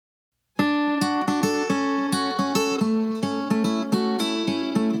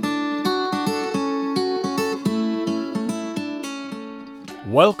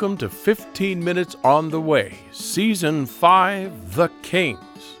Welcome to 15 Minutes on the Way, Season 5, The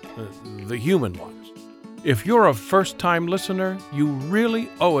Kings, the human ones. If you're a first-time listener, you really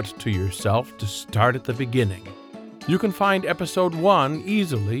owe it to yourself to start at the beginning. You can find Episode 1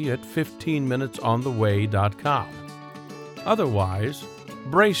 easily at 15minutesontheway.com. Otherwise,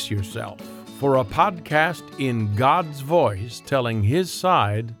 brace yourself for a podcast in God's voice telling His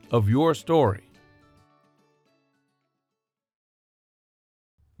side of your story.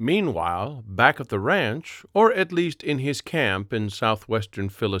 Meanwhile, back at the ranch, or at least in his camp in southwestern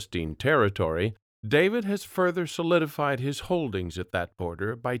Philistine territory, David has further solidified his holdings at that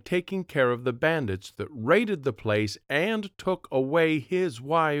border by taking care of the bandits that raided the place and took away his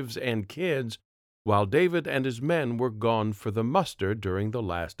wives and kids while David and his men were gone for the muster during the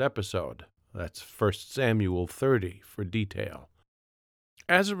last episode. That's 1 Samuel 30 for detail.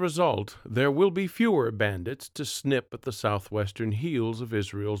 As a result, there will be fewer bandits to snip at the southwestern heels of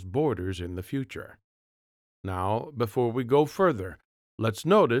Israel's borders in the future. Now, before we go further, let's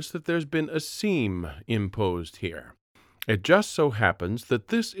notice that there's been a seam imposed here. It just so happens that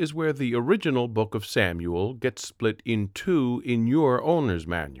this is where the original book of Samuel gets split in two in your owner's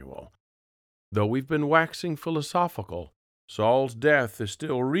manual. Though we've been waxing philosophical, Saul's death is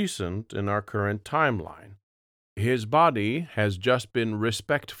still recent in our current timeline. His body has just been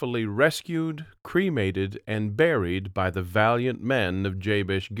respectfully rescued, cremated, and buried by the valiant men of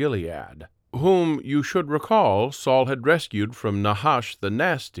Jabesh-Gilead, whom you should recall Saul had rescued from Nahash the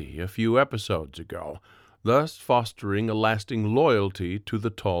Nasty a few episodes ago, thus fostering a lasting loyalty to the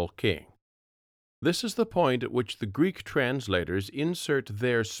tall king. This is the point at which the Greek translators insert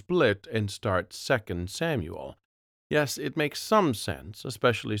their split and start 2 Samuel. Yes, it makes some sense,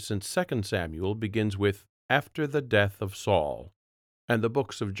 especially since 2 Samuel begins with after the death of Saul, and the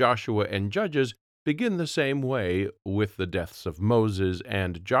books of Joshua and Judges begin the same way with the deaths of Moses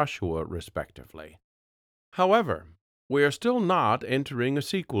and Joshua, respectively. However, we are still not entering a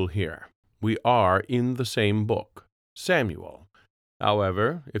sequel here. We are in the same book, Samuel.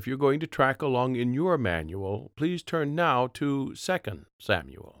 However, if you're going to track along in your manual, please turn now to 2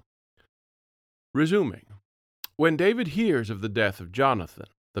 Samuel. Resuming, when David hears of the death of Jonathan,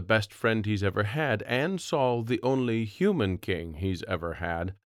 the best friend he's ever had, and Saul, the only human king he's ever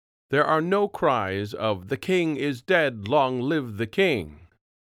had, there are no cries of, "The king is dead, long live the king!"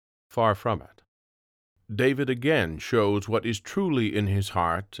 Far from it. David again shows what is truly in his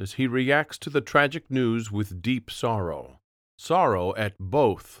heart as he reacts to the tragic news with deep sorrow. Sorrow at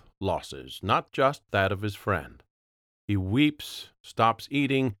both losses, not just that of his friend. He weeps, stops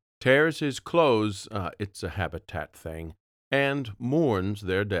eating, tears his clothes, it's a habitat thing, and mourns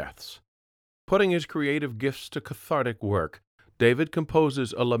their deaths. Putting his creative gifts to cathartic work, David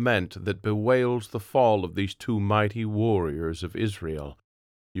composes a lament that bewails the fall of these two mighty warriors of Israel.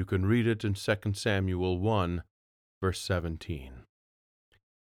 You can read it in 2 Samuel 1, verse 17.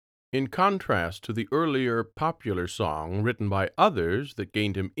 In contrast to the earlier popular song written by others that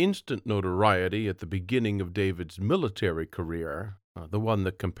gained him instant notoriety at the beginning of David's military career, the one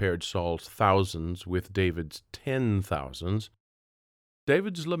that compared Saul's thousands with David's 10,000s,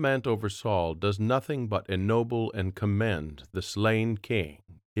 David's lament over Saul does nothing but ennoble and commend the slain king,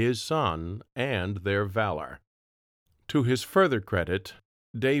 his son, and their valor. To his further credit,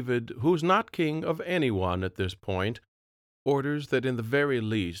 David, who's not king of anyone at this point, orders that in the very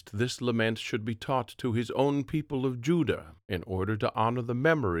least this lament should be taught to his own people of Judah in order to honor the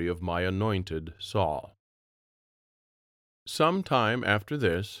memory of my anointed Saul. Some time after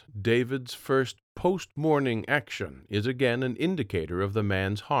this, David's first post-morning action is again an indicator of the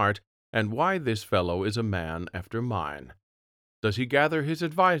man's heart and why this fellow is a man after mine. Does he gather his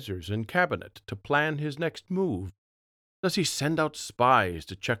advisers and cabinet to plan his next move? Does he send out spies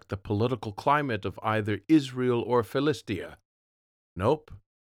to check the political climate of either Israel or Philistia? Nope.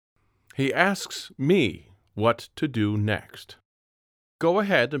 He asks me what to do next. Go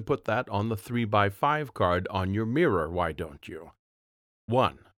ahead and put that on the 3x5 card on your mirror, why don't you?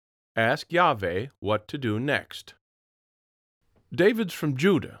 1. Ask Yahweh what to do next. David's from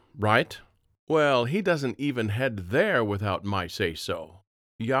Judah, right? Well, he doesn't even head there without my say-so.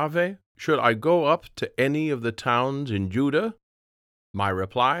 Yahweh, should I go up to any of the towns in Judah? My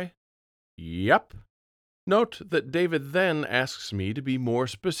reply? Yep. Note that David then asks me to be more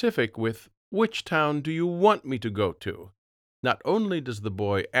specific with, which town do you want me to go to? Not only does the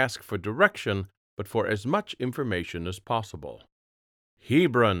boy ask for direction, but for as much information as possible.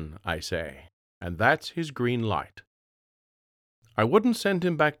 Hebron, I say, and that's his green light. I wouldn't send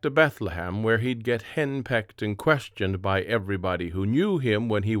him back to Bethlehem, where he'd get henpecked and questioned by everybody who knew him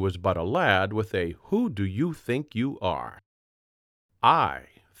when he was but a lad with a "Who do you think you are?" I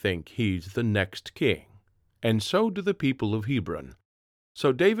think he's the next king, and so do the people of Hebron.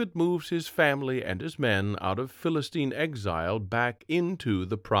 So David moves his family and his men out of Philistine exile back into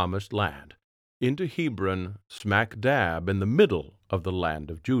the Promised Land, into Hebron, smack dab in the middle of the land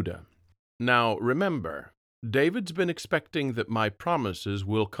of Judah. Now remember, David's been expecting that my promises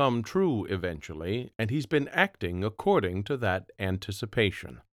will come true eventually, and he's been acting according to that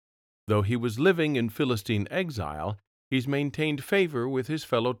anticipation. Though he was living in Philistine exile, he's maintained favor with his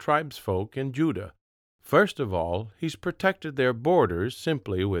fellow tribesfolk in Judah. First of all, he's protected their borders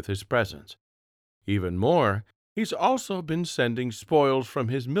simply with his presence. Even more, he's also been sending spoils from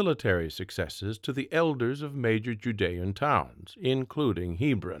his military successes to the elders of major Judean towns, including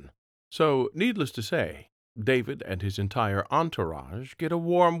Hebron. So, needless to say, David and his entire entourage get a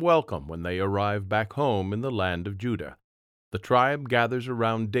warm welcome when they arrive back home in the land of Judah. The tribe gathers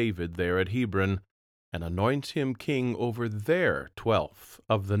around David there at Hebron and anoints him king over their 12th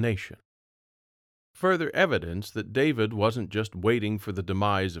of the nation. Further evidence that David wasn't just waiting for the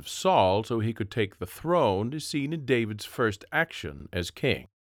demise of Saul so he could take the throne is seen in David's first action as king.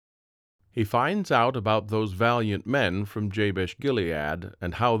 He finds out about those valiant men from Jabesh-Gilead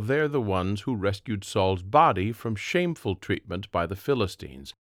and how they're the ones who rescued Saul's body from shameful treatment by the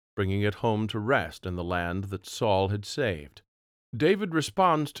Philistines, bringing it home to rest in the land that Saul had saved. David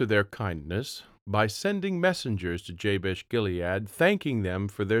responds to their kindness by sending messengers to Jabesh-Gilead, thanking them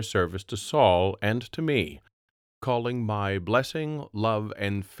for their service to Saul and to me, calling my blessing, love,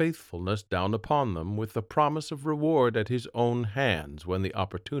 and faithfulness down upon them with the promise of reward at his own hands when the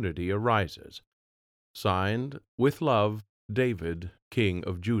opportunity arises. Signed, with love, David, King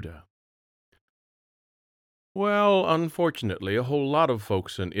of Judah. Well, unfortunately, a whole lot of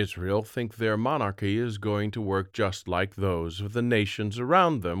folks in Israel think their monarchy is going to work just like those of the nations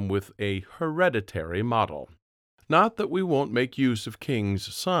around them with a hereditary model. Not that we won't make use of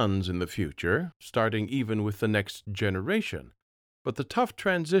kings' sons in the future, starting even with the next generation, but the tough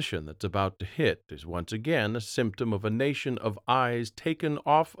transition that's about to hit is once again a symptom of a nation of eyes taken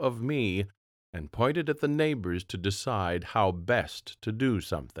off of me and pointed at the neighbors to decide how best to do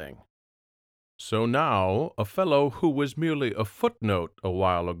something. So now, a fellow who was merely a footnote a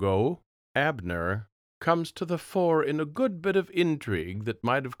while ago, Abner, comes to the fore in a good bit of intrigue that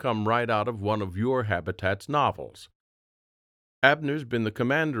might have come right out of one of your Habitat's novels. Abner's been the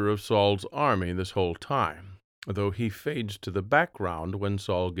commander of Saul's army this whole time, though he fades to the background when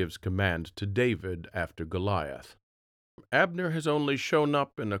Saul gives command to David after Goliath. Abner has only shown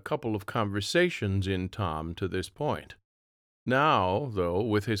up in a couple of conversations in Tom to this point. Now, though,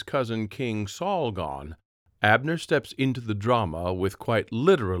 with his cousin King Saul gone, Abner steps into the drama with quite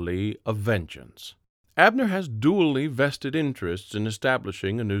literally a vengeance. Abner has dually vested interests in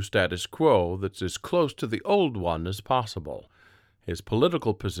establishing a new status quo that's as close to the old one as possible. His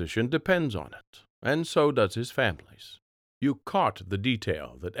political position depends on it, and so does his family's. You caught the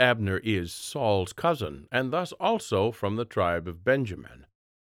detail that Abner is Saul's cousin, and thus also from the tribe of Benjamin.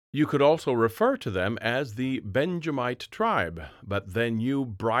 You could also refer to them as the Benjamite tribe, but then you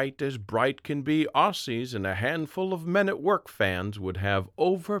bright as bright can be Aussies and a handful of men-at-work fans would have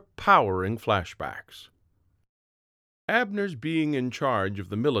overpowering flashbacks. Abner's being in charge of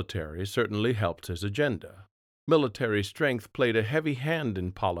the military certainly helped his agenda. Military strength played a heavy hand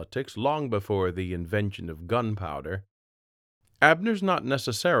in politics long before the invention of gunpowder. Abner's not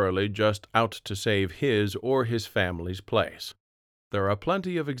necessarily just out to save his or his family's place. There are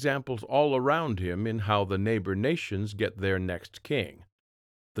plenty of examples all around him in how the neighbor nations get their next king.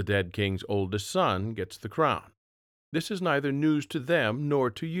 The dead king's oldest son gets the crown. This is neither news to them nor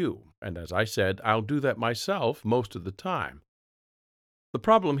to you, and as I said, I'll do that myself most of the time. The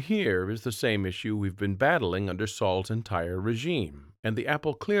problem here is the same issue we've been battling under Saul's entire regime, and the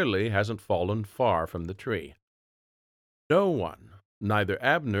apple clearly hasn't fallen far from the tree. No one, neither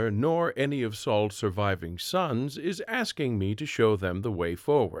Abner nor any of Saul's surviving sons, is asking me to show them the way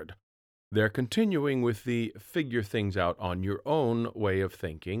forward. They're continuing with the figure things out on your own way of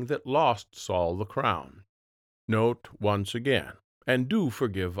thinking that lost Saul the crown. Note once again, and do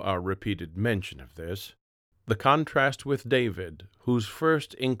forgive our repeated mention of this, the contrast with David, whose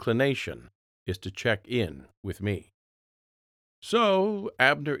first inclination is to check in with me. So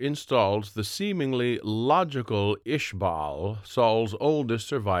Abner installs the seemingly logical Ishbaal, Saul's oldest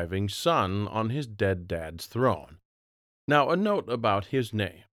surviving son, on his dead dad's throne. Now a note about his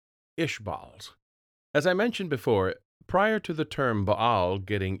name, Ishbaals. As I mentioned before, prior to the term Baal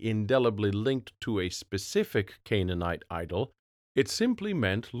getting indelibly linked to a specific Canaanite idol, it simply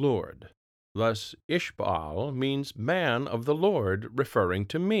meant Lord. Thus Ishbaal means man of the Lord, referring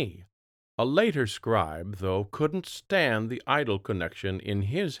to me. A later scribe, though, couldn't stand the idol connection in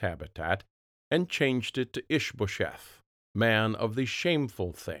his habitat and changed it to Ishbosheth, man of the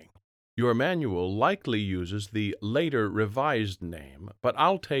shameful thing. Your manual likely uses the later revised name, but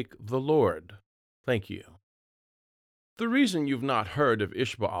I'll take the Lord. Thank you. The reason you've not heard of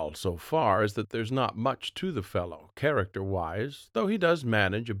Ishbaal so far is that there's not much to the fellow, character-wise, though he does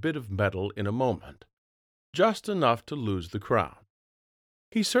manage a bit of metal in a moment. Just enough to lose the crown.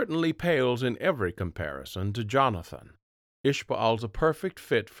 He certainly pales in every comparison to Jonathan. Ishbaal's a perfect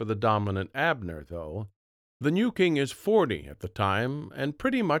fit for the dominant Abner, though. The new king is 40 at the time, and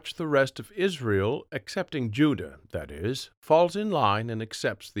pretty much the rest of Israel, excepting Judah, that is, falls in line and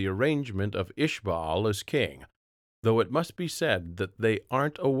accepts the arrangement of Ishbaal as king, though it must be said that they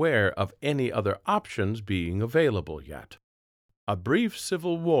aren't aware of any other options being available yet. A brief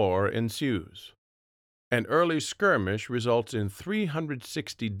civil war ensues. An early skirmish results in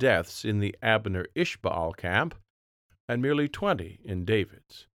 360 deaths in the Abner-Ishbaal camp, and merely 20 in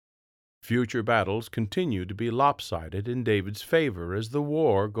David's. Future battles continue to be lopsided in David's favor as the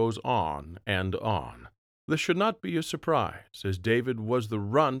war goes on and on. This should not be a surprise, as David was the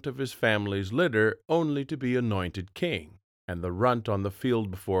runt of his family's litter only to be anointed king, and the runt on the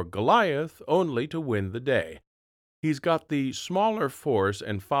field before Goliath only to win the day. He's got the smaller force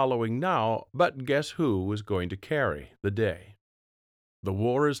and following now, but guess who is going to carry the day? The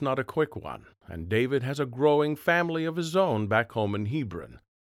war is not a quick one, and David has a growing family of his own back home in Hebron.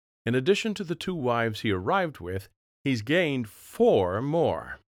 In addition to the 2 wives he arrived with, he's gained 4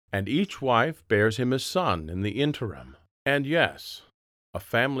 more, and each wife bears him a son in the interim. And yes, a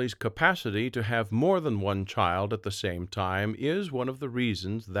family's capacity to have more than one child at the same time is one of the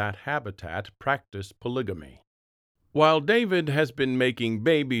reasons that habitat practiced polygamy. While David has been making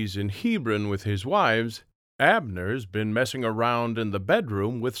babies in Hebron with his wives, Abner's been messing around in the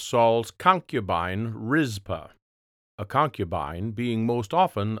bedroom with Saul's concubine, Rizpah, a concubine being most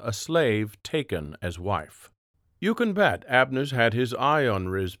often a slave taken as wife. You can bet Abner's had his eye on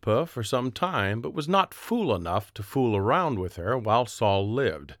Rizpah for some time, but was not fool enough to fool around with her while Saul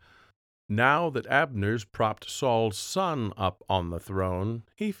lived. Now that Abner's propped Saul's son up on the throne,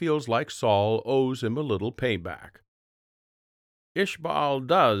 he feels like Saul owes him a little payback. Ishbaal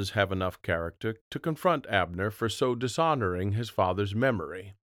does have enough character to confront Abner for so dishonoring his father's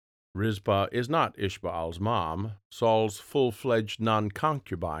memory. Rizpah is not Ishbaal's mom. Saul's full-fledged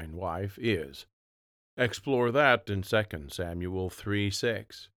non-concubine wife is. Explore that in 2 Samuel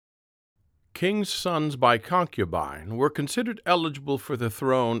 3:6. King's sons by concubine were considered eligible for the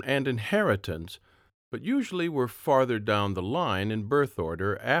throne and inheritance, but usually were farther down the line in birth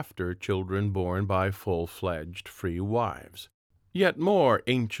order after children born by full-fledged free wives. Yet more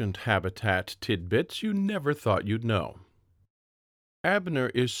ancient habitat tidbits you never thought you'd know. Abner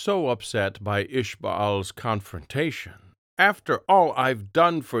is so upset by Ishbaal's confrontation. After all I've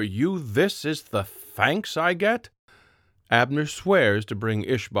done for you, this is the thanks I get? Abner swears to bring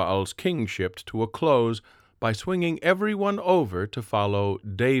Ishbaal's kingship to a close by swinging everyone over to follow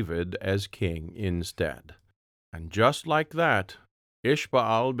David as king instead. And just like that,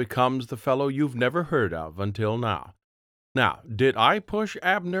 Ishbaal becomes the fellow you've never heard of until now. Now, did I push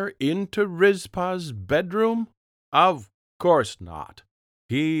Abner into Rizpah's bedroom? Of course not.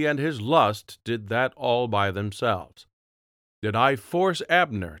 He and his lust did that all by themselves. Did I force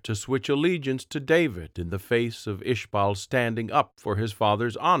Abner to switch allegiance to David in the face of Ishbaal standing up for his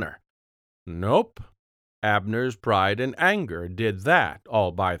father's honor? Nope. Abner's pride and anger did that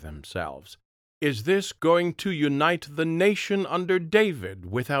all by themselves. Is this going to unite the nation under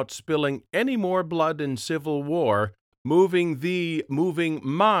David without spilling any more blood in civil war, moving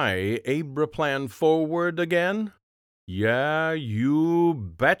my Abra plan forward again? Yeah, you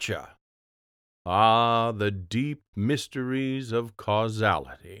betcha. Ah, the deep mysteries of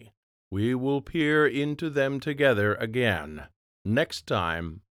causality. We will peer into them together again, next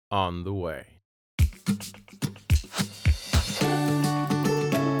time on The Way.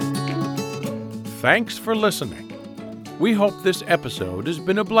 Thanks for listening. We hope this episode has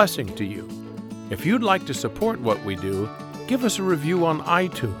been a blessing to you. If you'd like to support what we do, give us a review on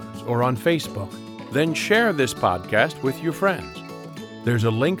iTunes or on Facebook. Then share this podcast with your friends. There's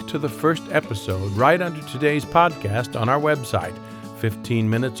a link to the first episode right under today's podcast on our website,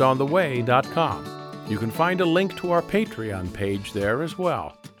 15minutesontheway.com. You can find a link to our Patreon page there as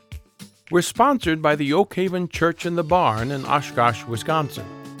well. We're sponsored by the Oak Haven Church in the Barn in Oshkosh, Wisconsin.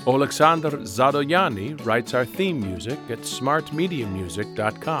 Oleksandr Zadoyani writes our theme music at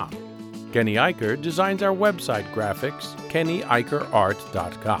smartmediamusic.com. Kenny Eicher designs our website graphics,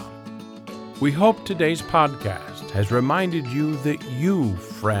 kennyeickerart.com. We hope today's podcast has reminded you that you,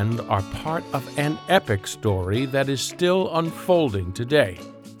 friend, are part of an epic story that is still unfolding today.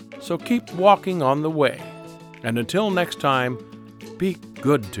 So keep walking on the way. And until next time, be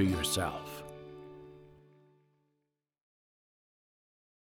good to yourself.